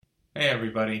Hey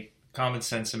everybody, Common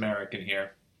Sense American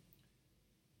here.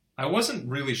 I wasn't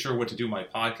really sure what to do my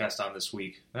podcast on this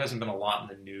week. There hasn't been a lot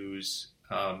in the news,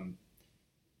 and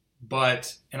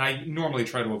I normally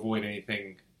try to avoid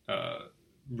anything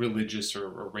religious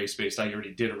or race-based. I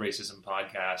already did a racism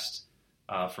podcast,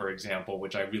 for example,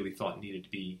 which I really thought needed to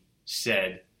be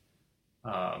said.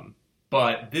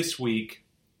 But this week,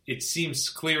 it seems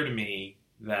clear to me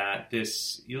that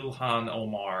this Ilhan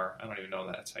Omar, I don't even know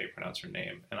that's how you pronounce her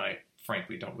name, and I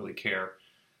frankly don't really care.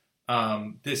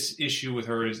 This issue with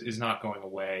her is not going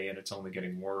away, and it's only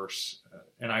getting worse.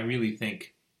 And I really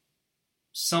think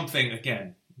something,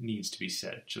 again, needs to be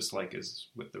said, just like as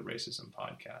with the racism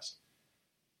podcast.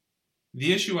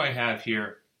 The issue I have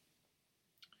here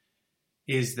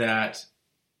is that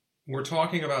we're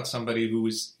talking about somebody who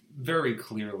is very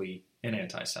clearly an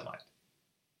anti-Semite.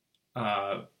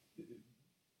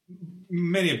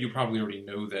 Many of you probably already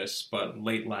know this, but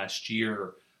late last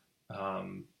year,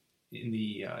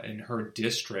 in her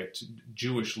district,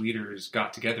 Jewish leaders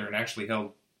got together and actually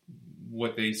held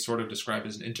what they sort of describe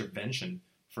as an intervention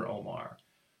for Omar,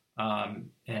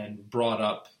 and brought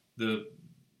up the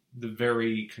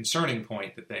very concerning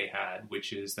point that they had,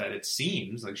 which is that it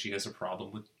seems like she has a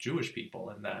problem with Jewish people,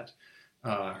 and that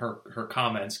her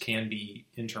comments can be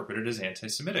interpreted as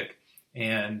anti-Semitic,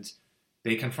 and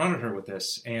they confronted her with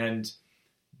this, and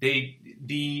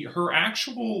her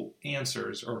actual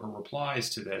answers or her replies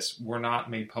to this were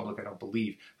not made public, I don't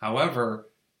believe. However,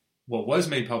 what was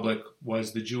made public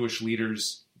was the Jewish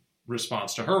leaders'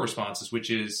 response to her responses, which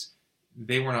is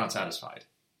they were not satisfied.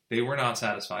 They were not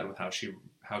satisfied with how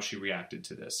she reacted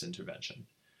to this intervention,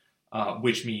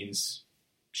 which means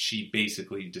she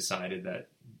basically decided that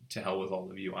to hell with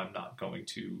all of you, I'm not going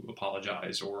to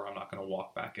apologize, or I'm not going to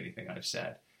walk back anything I've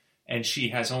said. And she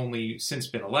has only since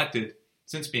being elected,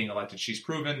 she's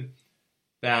proven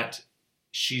that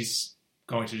she's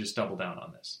going to just double down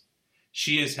on this.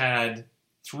 She has had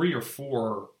 3 or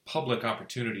 4 public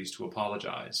opportunities to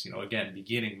apologize, again,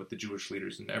 beginning with the Jewish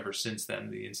leaders and ever since then,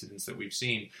 the incidents that we've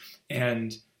seen.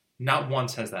 And not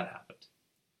once has that happened.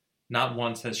 Not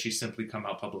once has she simply come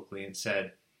out publicly and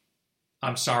said,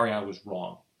 I'm sorry, I was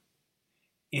wrong.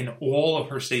 In all of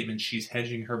her statements, she's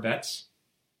hedging her bets.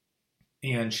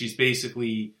 And she's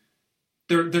basically,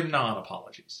 they're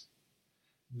non-apologies.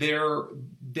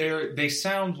 They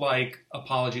sound like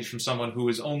apologies from someone who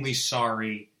is only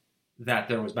sorry that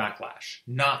there was backlash,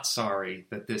 not sorry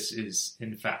that this is,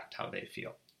 in fact, how they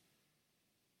feel.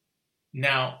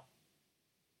 Now,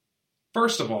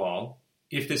 first of all,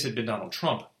 if this had been Donald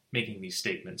Trump making these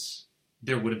statements,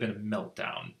 there would have been a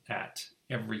meltdown at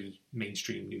every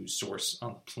mainstream news source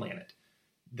on the planet.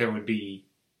 There would be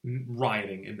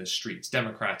rioting in the streets.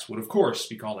 Democrats would, of course,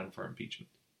 be calling for impeachment.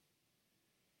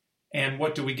 And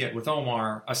what do we get with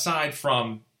Omar? Aside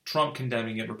from Trump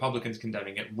condemning it, Republicans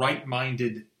condemning it,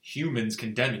 right-minded humans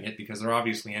condemning it because they're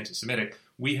obviously anti-Semitic,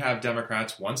 we have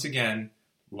Democrats, once again,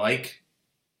 like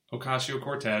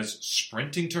Ocasio-Cortez,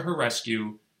 sprinting to her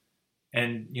rescue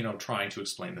and, trying to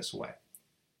explain this away.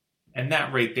 And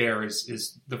that right there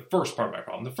is the first part of my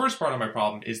problem. The first part of my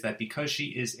problem is that because she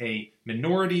is a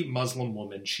minority Muslim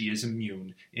woman, she is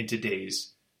immune in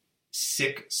today's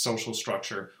sick social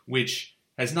structure, which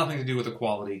has nothing to do with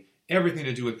equality, everything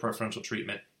to do with preferential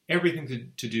treatment,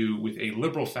 everything to do with a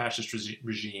liberal fascist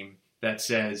regime that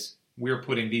says, we're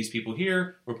putting these people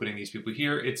here, we're putting these people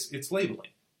here. It's labeling.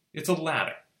 It's a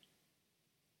ladder.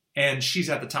 And she's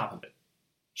at the top of it.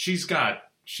 She's got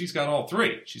all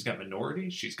 3. She's got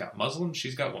minorities, she's got Muslims,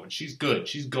 she's got women. She's good.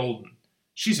 She's golden.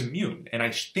 She's immune. And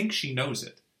I think she knows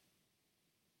it.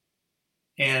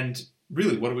 And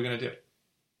really, what are we going to do?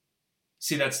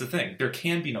 See, that's the thing. There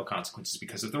can be no consequences,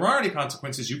 because if there are any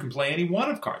consequences, you can play any one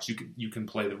of cards. You can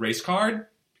play the race card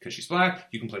because she's black.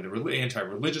 You can play the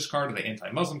anti-religious card or the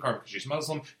anti-Muslim card because she's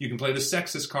Muslim. You can play the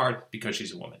sexist card because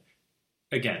she's a woman.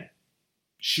 Again,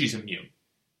 she's immune.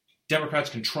 Democrats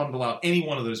can trundle out any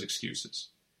one of those excuses.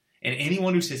 And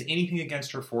anyone who says anything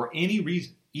against her for any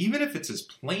reason, even if it's as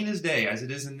plain as day as it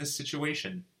is in this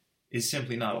situation, is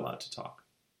simply not allowed to talk.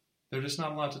 They're just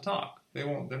not allowed to talk.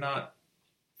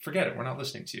 Forget it, we're not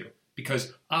listening to you.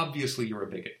 Because obviously you're a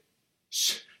bigot.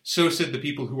 So said the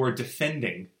people who are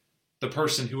defending the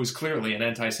person who is clearly an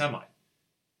anti-Semite.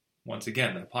 Once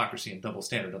again, the hypocrisy and double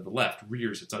standard of the left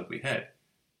rears its ugly head.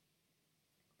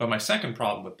 But my second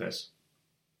problem with this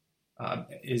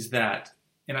is that,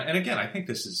 and again, I think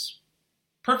this is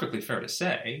perfectly fair to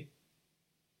say,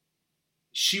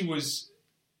 she was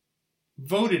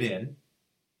voted in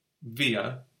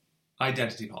via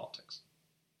identity politics.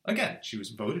 Again, she was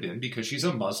voted in because she's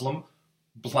a Muslim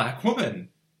black woman.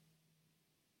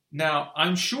 Now,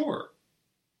 I'm sure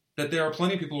that there are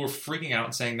plenty of people who are freaking out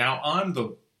and saying, now I'm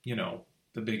the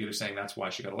bigot who's saying that's why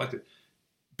she got elected.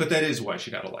 But that is why she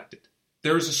got elected.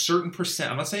 There is a certain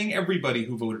percent. I'm not saying everybody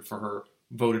who voted for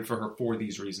her for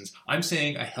these reasons. I'm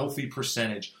saying a healthy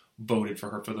percentage voted for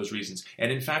her for those reasons.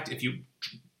 And in fact, if you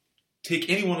take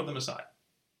any one of them aside,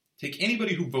 take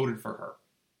anybody who voted for her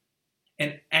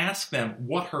and ask them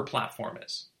what her platform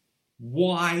is,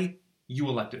 why you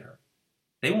elected her,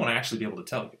 they won't actually be able to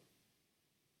tell you.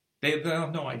 They'll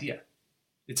have no idea.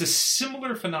 It's a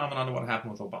similar phenomenon to what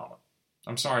happened with Obama.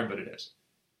 I'm sorry, but it is.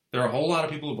 There are a whole lot of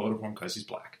people who voted for him because he's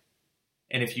black.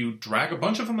 And if you drag a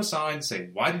bunch of them aside and say,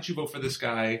 why did you vote for this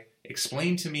guy?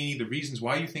 Explain to me the reasons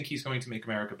why you think he's going to make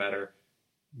America better.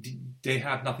 They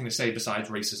have nothing to say besides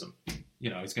racism.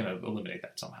 He's going to eliminate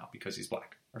that somehow because he's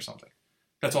black or something.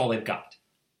 That's all they've got.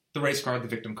 The race card, the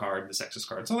victim card, the sexist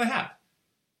card. That's all they have.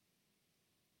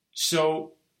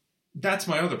 So that's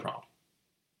my other problem.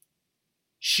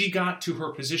 She got to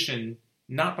her position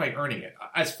not by earning it.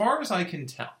 As far as I can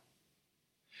tell,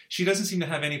 she doesn't seem to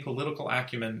have any political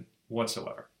acumen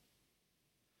whatsoever.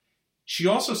 She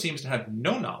also seems to have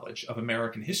no knowledge of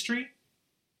American history,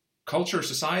 culture,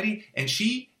 society, and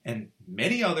she and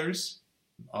many other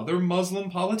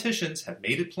Muslim politicians have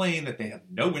made it plain that they have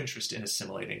no interest in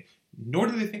assimilating, nor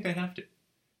do they think they have to.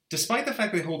 Despite the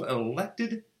fact they hold an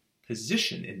elected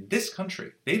position in this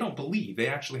country, they don't believe they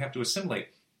actually have to assimilate.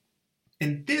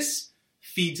 And this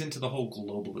feeds into the whole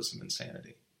globalism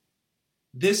insanity.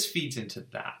 This feeds into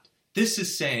that. This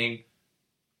is saying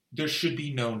there should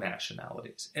be no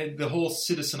nationalities. And the whole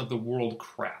citizen of the world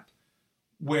crap,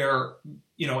 where,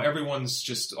 everyone's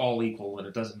just all equal and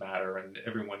it doesn't matter and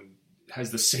everyone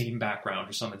has the same background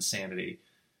or some insanity.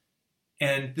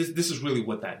 And this is really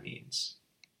what that means.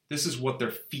 This is what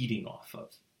they're feeding off of.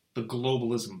 The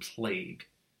globalism plague.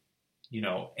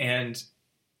 And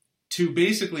to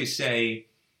basically say,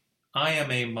 I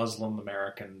am a Muslim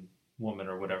American woman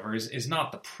or whatever is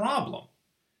not the problem.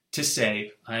 To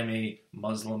say, I'm a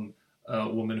Muslim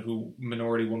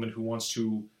minority woman who wants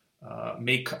to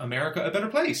make America a better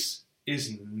place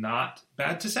is not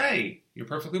bad to say. You're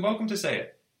perfectly welcome to say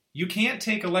it. You can't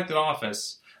take elected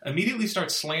office, immediately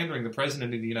start slandering the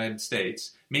President of the United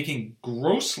States, making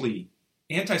grossly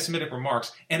anti-Semitic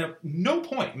remarks, and at no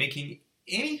point making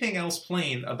anything else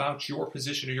plain about your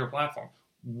position or your platform.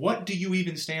 What do you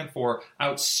even stand for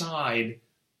outside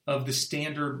of the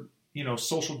standard,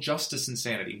 social justice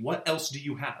insanity? What else do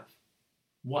you have?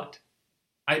 What?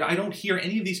 I don't hear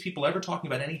any of these people ever talking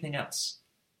about anything else.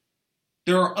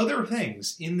 There are other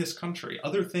things in this country,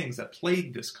 other things that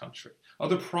plague this country,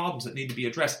 other problems that need to be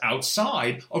addressed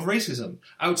outside of racism,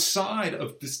 outside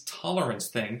of this tolerance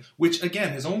thing, which, again,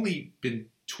 has only been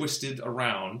twisted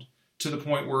around to the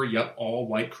point where, yep, all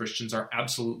white Christians are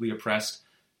absolutely oppressed.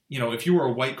 If you were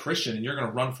a white Christian and you're going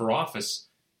to run for office,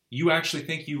 you actually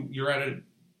think you're at an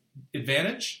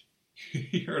advantage?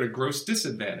 You're at a gross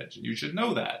disadvantage. You should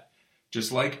know that.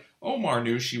 Just like Omar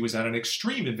knew she was at an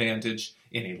extreme advantage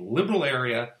in a liberal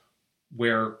area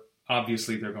where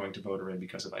obviously they're going to vote her in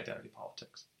because of identity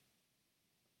politics.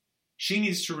 She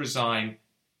needs to resign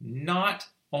not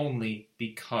only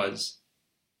because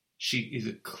she is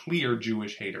a clear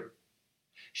Jewish hater.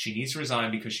 She needs to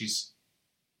resign because she's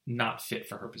not fit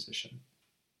for her position.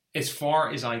 As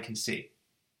far as I can see,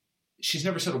 she's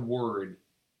never said a word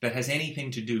that has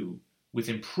anything to do with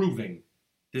improving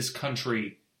this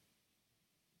country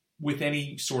with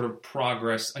any sort of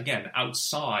progress, again,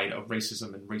 outside of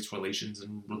racism and race relations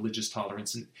and religious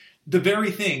tolerance and the very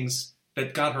things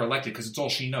that got her elected, because it's all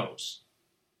she knows.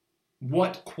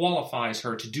 What qualifies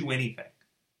her to do anything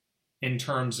in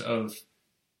terms of,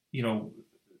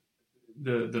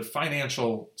 the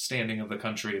financial standing of the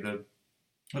country,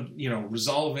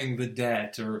 resolving the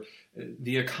debt or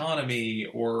the economy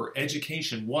or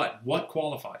education? What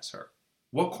qualifies her?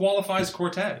 What qualifies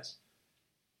Cortez?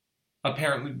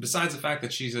 Apparently, besides the fact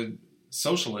that she's a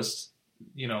socialist,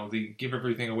 they give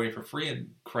everything away for free and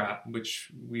crap,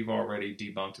 which we've already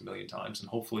debunked a million times, and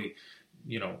hopefully,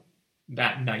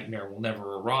 that nightmare will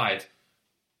never arrive.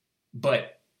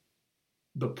 But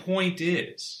the point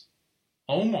is,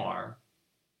 Omar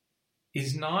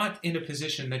is not in a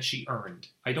position that she earned.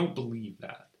 I don't believe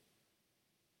that.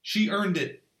 She earned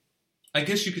it, I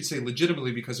guess you could say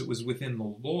legitimately, because it was within the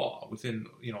law, within,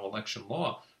 election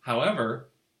law. However,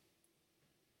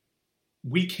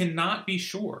 we cannot be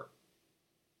sure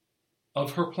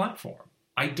of her platform.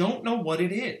 I don't know what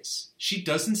it is. She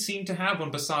doesn't seem to have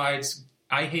one besides,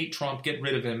 I hate Trump, get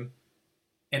rid of him,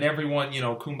 and everyone,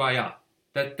 kumbaya.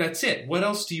 That's it. What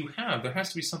else do you have? There has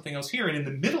to be something else here. And in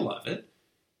the middle of it,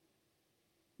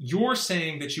 you're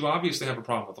saying that you obviously have a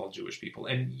problem with all Jewish people.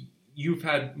 And you've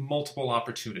had multiple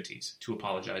opportunities to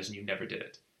apologize and you never did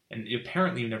it. And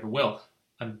apparently you never will.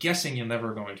 I'm guessing you're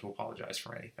never going to apologize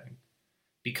for anything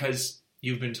because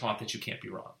you've been taught that you can't be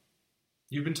wrong.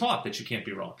 You've been taught that you can't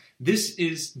be wrong. This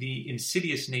is the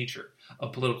insidious nature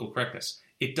of political correctness.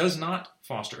 It does not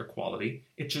foster equality.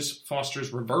 It just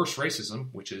fosters reverse racism,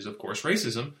 which is, of course,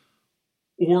 racism,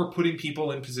 or putting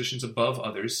people in positions above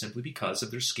others simply because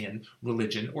of their skin,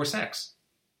 religion, or sex.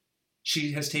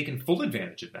 She has taken full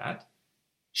advantage of that.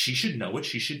 She should know it.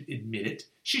 She should admit it.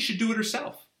 She should do it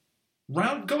herself.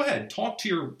 Go ahead. Talk to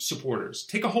your supporters.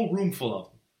 Take a whole room full of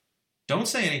them. Don't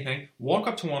say anything. Walk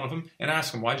up to one of them and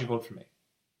ask them, why'd you vote for me?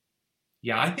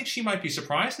 Yeah, I think she might be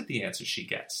surprised at the answers she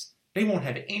gets. They won't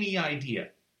have any idea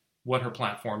what her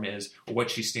platform is or what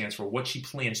she stands for, what she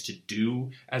plans to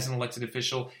do as an elected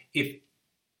official. If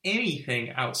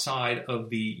anything outside of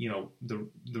the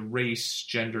race,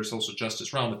 gender, social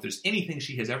justice realm, if there's anything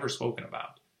she has ever spoken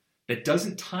about that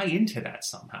doesn't tie into that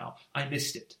somehow, I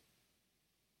missed it.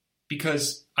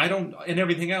 Because I don't, and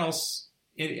everything else,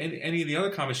 and any of the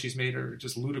other comments she's made are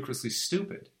just ludicrously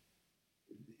stupid.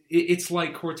 It's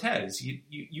like Cortez.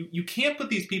 You can't put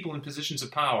these people in positions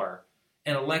of power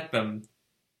and elect them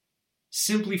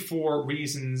simply for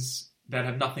reasons that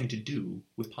have nothing to do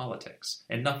with politics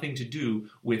and nothing to do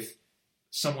with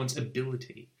someone's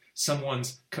ability,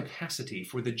 someone's capacity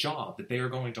for the job that they are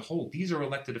going to hold. These are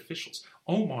elected officials.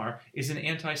 Omar is an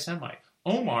anti-Semite.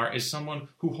 Omar is someone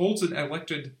who holds an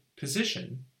elected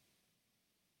position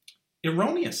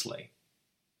erroneously.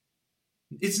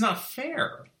 It's not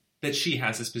fair that she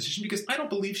has this position because I don't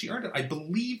believe she earned it. I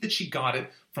believe that she got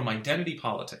it from identity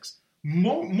politics.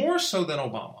 More so than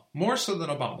Obama. More so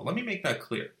than Obama. Let me make that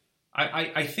clear.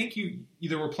 I think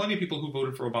there were plenty of people who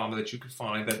voted for Obama that you could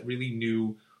find that really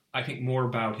knew, I think, more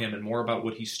about him and more about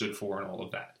what he stood for and all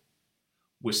of that.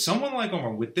 With someone like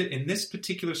Omar, in this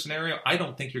particular scenario, I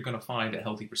don't think you're going to find a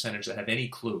healthy percentage that have any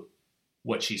clue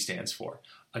what she stands for.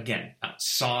 Again,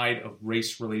 outside of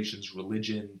race relations,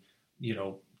 religion,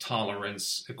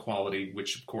 tolerance, equality,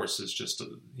 which of course is just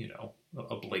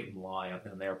a blatant lie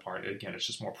on their part. Again, it's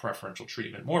just more preferential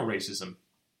treatment, more racism,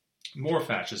 more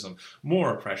fascism,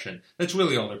 more oppression. That's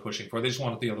really all they're pushing for. They just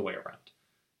want it the other way around.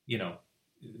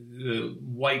 The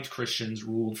white Christians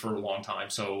ruled for a long time,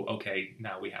 so okay,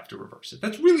 now we have to reverse it.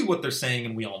 That's really what they're saying,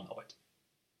 and we all know it.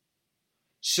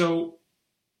 So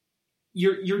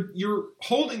you're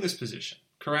holding this position,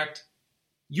 correct?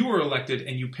 You were elected,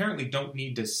 and you apparently don't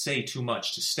need to say too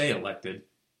much to stay elected.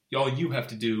 All you have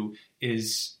to do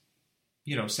is,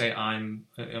 say I'm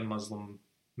a Muslim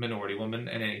minority woman,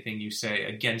 and anything you say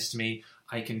against me,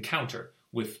 I can counter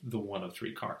with the one of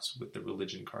three cards, with the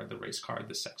religion card, the race card,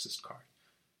 the sexist card.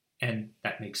 And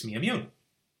that makes me immune.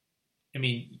 I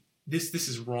mean, this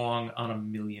is wrong on a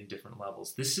million different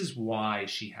levels. This is why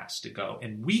she has to go.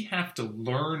 And we have to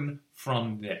learn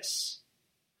from this.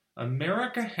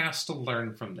 America has to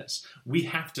learn from this. We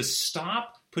have to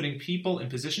stop putting people in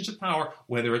positions of power,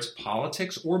 whether it's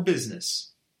politics or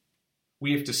business.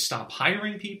 We have to stop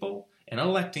hiring people and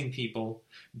electing people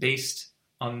based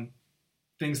on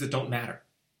things that don't matter.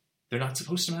 They're not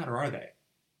supposed to matter, are they?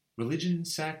 Religion,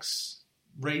 sex,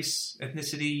 race,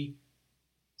 ethnicity,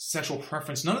 sexual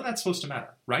preference, none of that's supposed to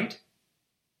matter, right?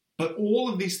 But all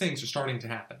of these things are starting to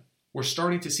happen. We're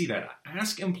starting to see that.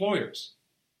 Ask employers.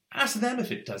 Ask them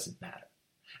if it doesn't matter.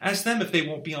 Ask them if they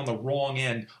won't be on the wrong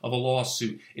end of a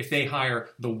lawsuit if they hire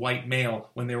the white male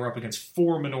when they were up against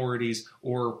 4 minorities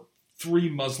or 3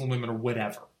 Muslim women or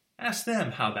whatever. Ask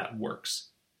them how that works.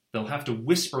 They'll have to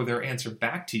whisper their answer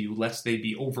back to you lest they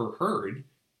be overheard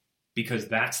because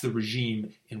that's the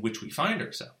regime in which we find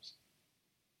ourselves.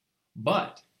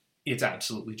 But it's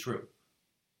absolutely true.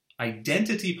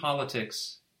 Identity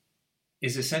politics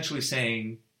is essentially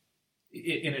saying,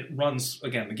 and it runs,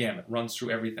 again, the gamut, runs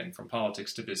through everything from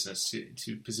politics to business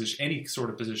to position, any sort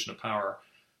of position of power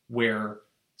where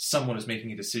someone is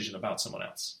making a decision about someone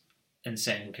else and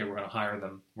saying, okay, we're going to hire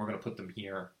them, we're going to put them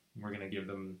here, we're going to give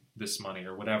them this money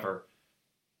or whatever.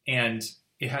 And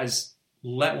it has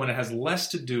when it has less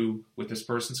to do with this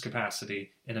person's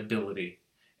capacity and ability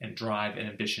and drive and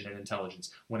ambition and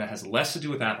intelligence, when it has less to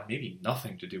do with that, or maybe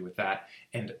nothing to do with that,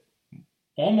 and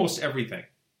almost everything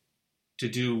to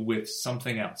do with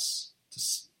something else,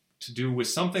 to do with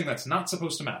something that's not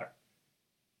supposed to matter,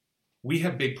 we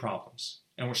have big problems,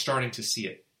 and we're starting to see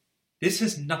it. This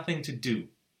has nothing to do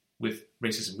with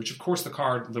racism, which of course the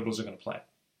card liberals are going to play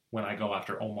when I go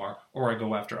after Omar, or I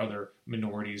go after other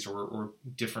minorities or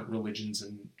different religions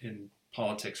in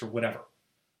politics or whatever.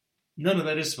 None of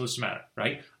that is supposed to matter,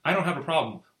 right? I don't have a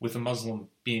problem with a Muslim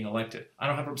being elected. I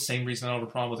don't have the same reason I don't have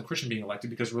a problem with a Christian being elected,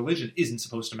 because religion isn't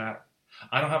supposed to matter.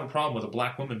 I don't have a problem with a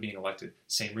black woman being elected.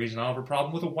 Same reason I don't have a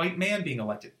problem with a white man being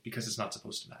elected, because it's not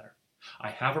supposed to matter. I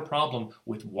have a problem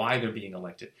with why they're being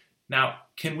elected. Now,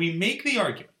 can we make the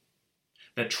argument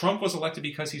that Trump was elected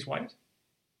because he's white?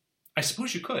 I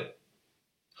suppose you could.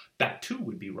 That too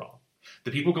would be wrong.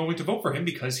 The people going to vote for him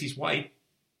because he's white,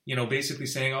 basically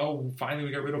saying, oh, finally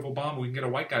we got rid of Obama, we can get a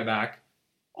white guy back,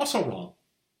 also wrong.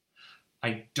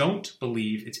 I don't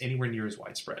believe it's anywhere near as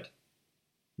widespread.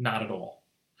 Not at all.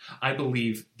 I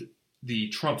believe the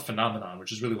Trump phenomenon,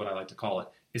 which is really what I like to call it,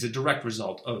 is a direct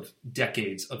result of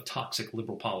decades of toxic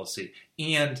liberal policy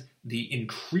and the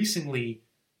increasingly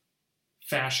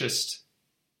fascist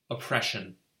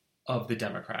oppression of the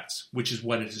Democrats, which is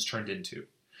what it has turned into.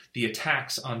 The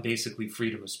attacks on basically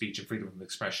freedom of speech and freedom of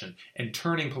expression and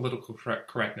turning political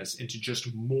correctness into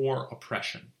just more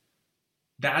oppression.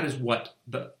 That is what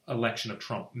the election of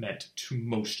Trump meant to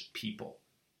most people.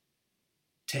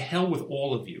 To hell with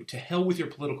all of you. To hell with your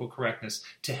political correctness.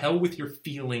 To hell with your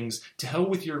feelings. To hell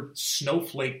with your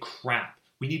snowflake crap.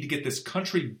 We need to get this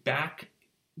country back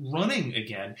running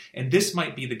again, and this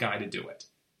might be the guy to do it.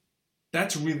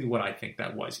 That's really what I think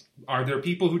that was. Are there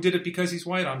people who did it because he's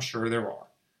white? I'm sure there are.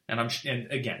 And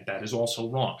again, that is also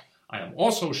wrong. I am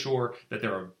also sure that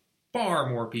there are far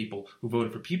more people who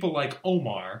voted for people like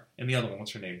Omar and the other one,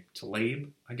 what's her name? Tlaib?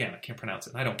 Again, I can't pronounce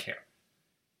it, and I don't care.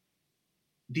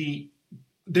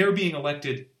 They're being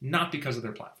elected not because of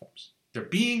their platforms. They're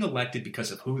being elected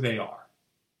because of who they are.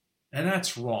 And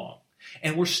that's wrong.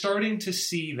 And we're starting to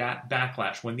see that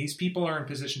backlash when these people are in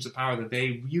positions of power that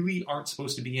they really aren't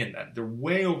supposed to be in, that they're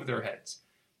way over their heads.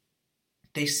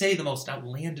 They say the most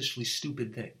outlandishly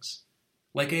stupid things.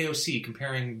 Like AOC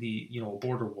comparing the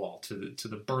border wall to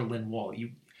the Berlin Wall.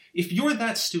 If you're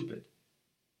that stupid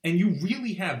and you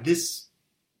really have this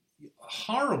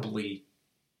horribly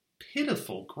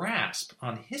pitiful grasp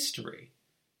on history,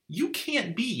 you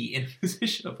can't be in a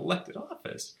position of elected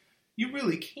office. You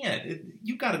really can't.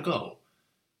 You got to go.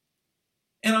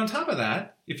 And on top of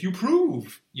that, if you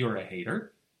prove you're a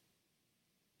hater,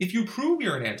 if you prove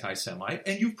you're an anti-Semite,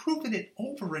 and you've proven it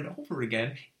over and over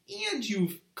again, and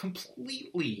you've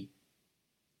completely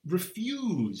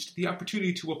refused the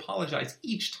opportunity to apologize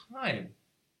each time,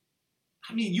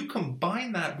 I mean, you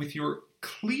combine that with your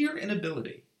clear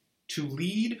inability to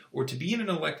lead or to be in an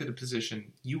elected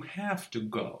position, you have to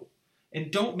go.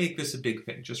 And don't make this a big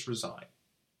thing. Just resign.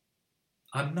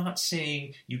 I'm not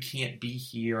saying you can't be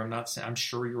here. I'm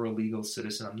sure you're a legal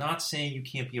citizen. I'm not saying you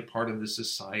can't be a part of this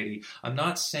society. I'm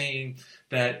not saying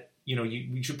that,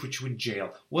 we should put you in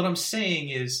jail. What I'm saying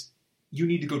is you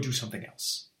need to go do something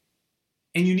else.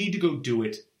 And you need to go do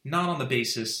it not on the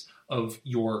basis of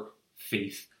your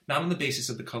faith, not on the basis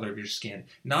of the color of your skin,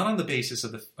 not on the basis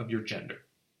of your gender.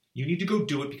 You need to go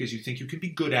do it because you think you can be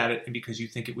good at it and because you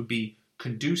think it would be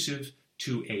conducive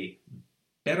to a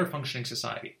better functioning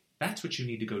society. That's what you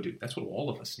need to go do. That's what all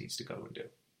of us needs to go and do.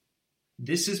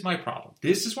 This is my problem.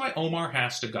 This is why Omar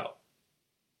has to go.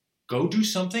 Go do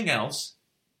something else.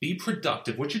 Be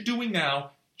productive. What you're doing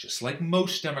now, just like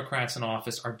most Democrats in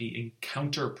office, are being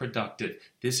counterproductive.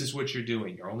 This is what you're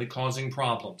doing. You're only causing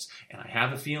problems. And I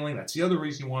have a feeling that's the other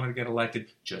reason you wanted to get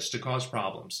elected, just to cause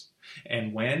problems.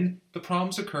 And when the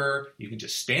problems occur, you can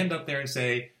just stand up there and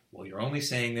say, well, you're only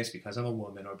saying this because I'm a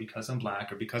woman or because I'm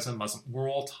black or because I'm Muslim. We're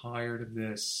all tired of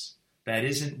this. That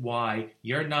isn't why.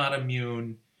 You're not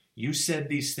immune. You said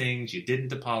these things. You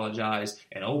didn't apologize.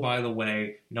 And oh, by the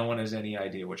way, no one has any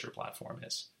idea what your platform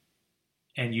is.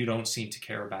 And you don't seem to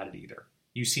care about it either.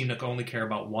 You seem to only care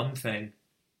about one thing,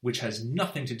 which has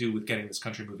nothing to do with getting this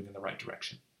country moving in the right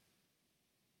direction.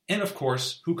 And of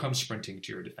course, who comes sprinting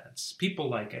to your defense? People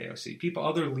like AOC,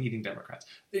 other leading Democrats.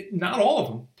 Not all of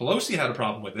them. Pelosi had a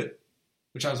problem with it,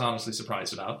 which I was honestly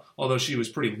surprised about, although she was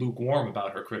pretty lukewarm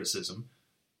about her criticism,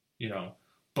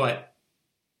 But,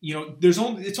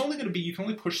 it's only going to be, you can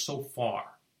only push so far,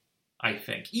 I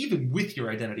think. Even with your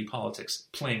identity politics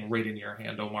playing right in your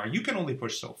hand, Omar, you can only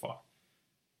push so far.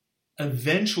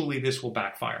 Eventually, this will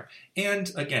backfire.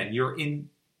 And again, your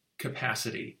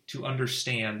incapacity to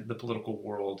understand the political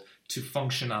world, to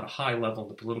function at a high level in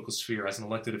the political sphere as an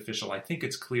elected official, I think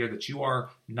it's clear that you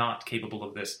are not capable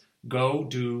of this. Go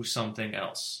do something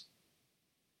else.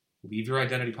 Leave your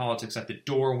identity politics at the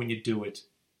door when you do it.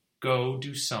 Go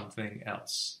do something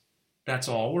else. That's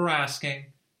all we're asking.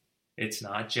 It's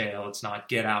not jail. It's not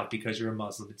get out because you're a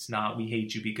Muslim. It's not we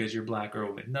hate you because you're black or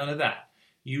woman. None of that.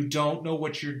 You don't know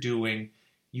what you're doing.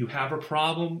 You have a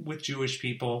problem with Jewish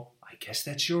people. I guess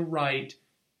that's your right.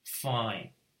 Fine.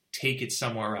 Take it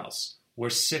somewhere else. We're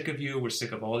sick of you. We're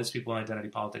sick of all these people in identity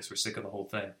politics. We're sick of the whole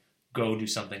thing. Go do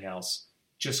something else.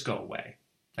 Just go away.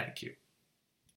 Thank you.